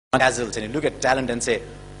dazzles and you look at talent and say,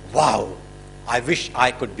 wow, I wish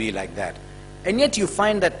I could be like that. And yet you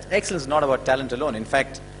find that excellence is not about talent alone. In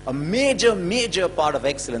fact, a major part of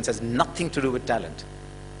excellence has nothing to do with talent.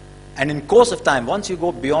 And in course of time, once you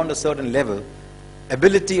go beyond a certain level,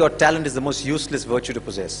 ability or talent is the most useless virtue to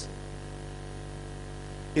possess.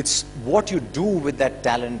 It's what you do with that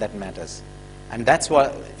talent that matters. And that's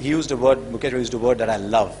why he used a word, Mukesh used a word that I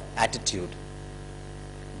love, attitude.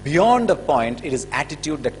 Beyond a point, it is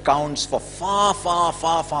attitude that counts for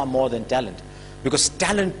far more than talent. Because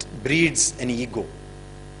talent breeds an ego.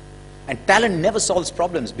 And talent never solves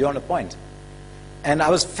problems beyond a point. And I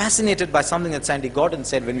was fascinated by something that Sandy Gordon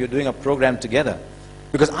said when we were doing a program together.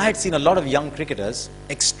 Because I had seen a lot of young cricketers,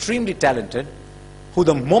 extremely talented, who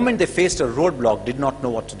the moment they faced a roadblock did not know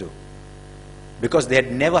what to do. Because they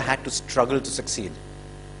had never had to struggle to succeed.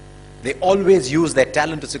 They always used their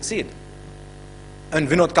talent to succeed. And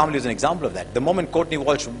Vinod Kamble is an example of that. The moment Courtney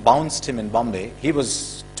Walsh bounced him in Bombay, he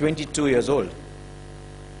was 22 years old.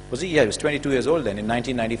 Was he? Yeah, he was 22 years old then. In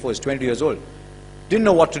 1994, he was 22 years old. Didn't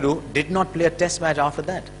know what to do, did not play a test match after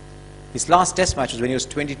that. His last test match was when he was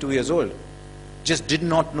 22 years old. Just did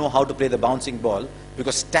not know how to play the bouncing ball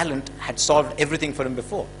because talent had solved everything for him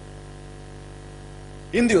before.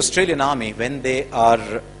 In the Australian Army, when they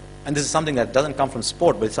are, and this is something that doesn't come from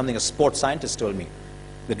sport, but it's something a sports scientist told me,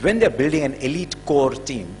 that when they're building an elite core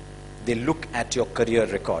team, they look at your career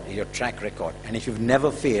record, your track record, and if you've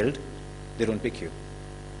never failed, they don't pick you.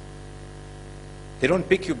 They don't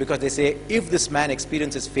pick you because they say, if this man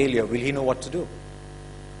experiences failure, will he know what to do?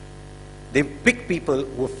 They pick people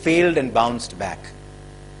who have failed and bounced back.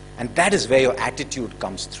 And that is where your attitude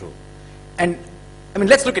comes through. And, I mean,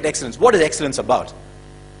 let's look at excellence. What is excellence about?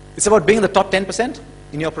 It's about being in the top 10%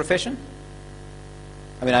 in your profession.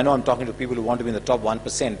 I mean, I know I'm talking to people who want to be in the top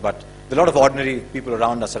 1%, but there are a lot of ordinary people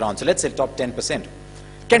around us around. So let's say top 10%.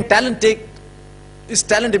 Can talent is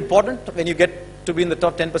talent important when you get to be in the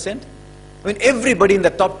top 10%? I mean, everybody in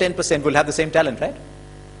the top 10% will have the same talent, right?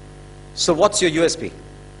 So what's your USP?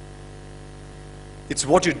 It's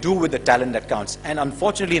what you do with the talent that counts. And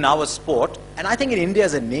unfortunately in our sport, and I think in India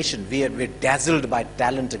as a nation, we're dazzled by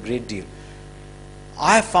talent a great deal.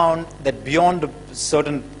 I have found that beyond a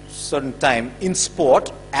certain time in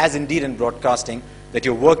sport, as indeed in broadcasting, that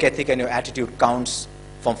your work ethic and your attitude counts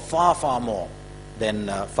from far more than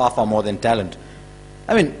talent.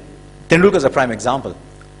 I mean, Tendulkar is a prime example.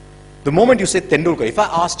 The moment you say Tendulkar, if I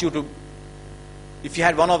asked you to, if you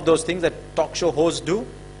had one of those things that talk show hosts do,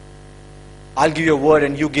 I'll give you a word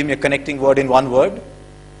and you give me a connecting word in one word.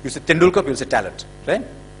 You say Tendulkar, people say talent, right?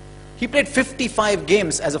 He played 55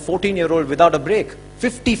 games as a 14-year-old without a break.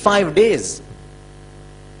 55 days.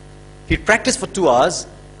 He'd practice for 2 hours,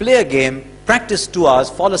 play a game, practice 2 hours,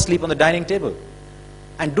 fall asleep on the dining table.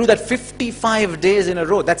 And do that 55 days in a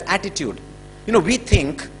row. That's attitude. You know, we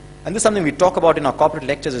think, and this is something we talk about in our corporate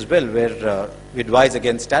lectures as well, where we advise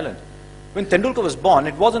against talent. When Tendulkar was born,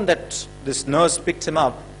 it wasn't that this nurse picked him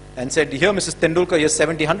up and said, here, Mrs. Tendulkar, here's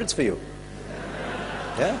 70 hundreds for you.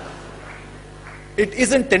 Yeah? It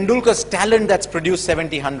isn't Tendulkar's talent that's produced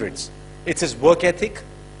 70 hundreds. It's his work ethic,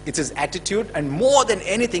 it's his attitude, and more than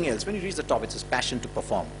anything else, when you reach the top, it's his passion to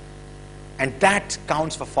perform. And that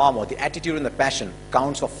counts for far more. The attitude and the passion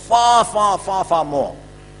counts for far more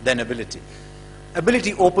than ability.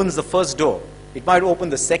 Ability opens the first door. It might open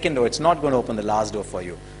the second door. It's not going to open the last door for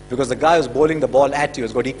you. Because the guy who's bowling the ball at you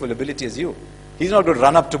has got equal ability as you. He's not going to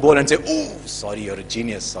run up to bowl and say, oh, sorry, you're a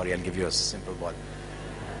genius. Sorry, I'll give you a simple ball.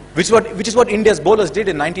 Which is what India's bowlers did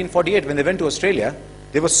in 1948 when they went to Australia.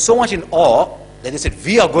 They were so much in awe that they said,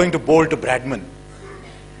 we are going to bowl to Bradman.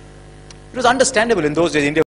 It was understandable in those days. India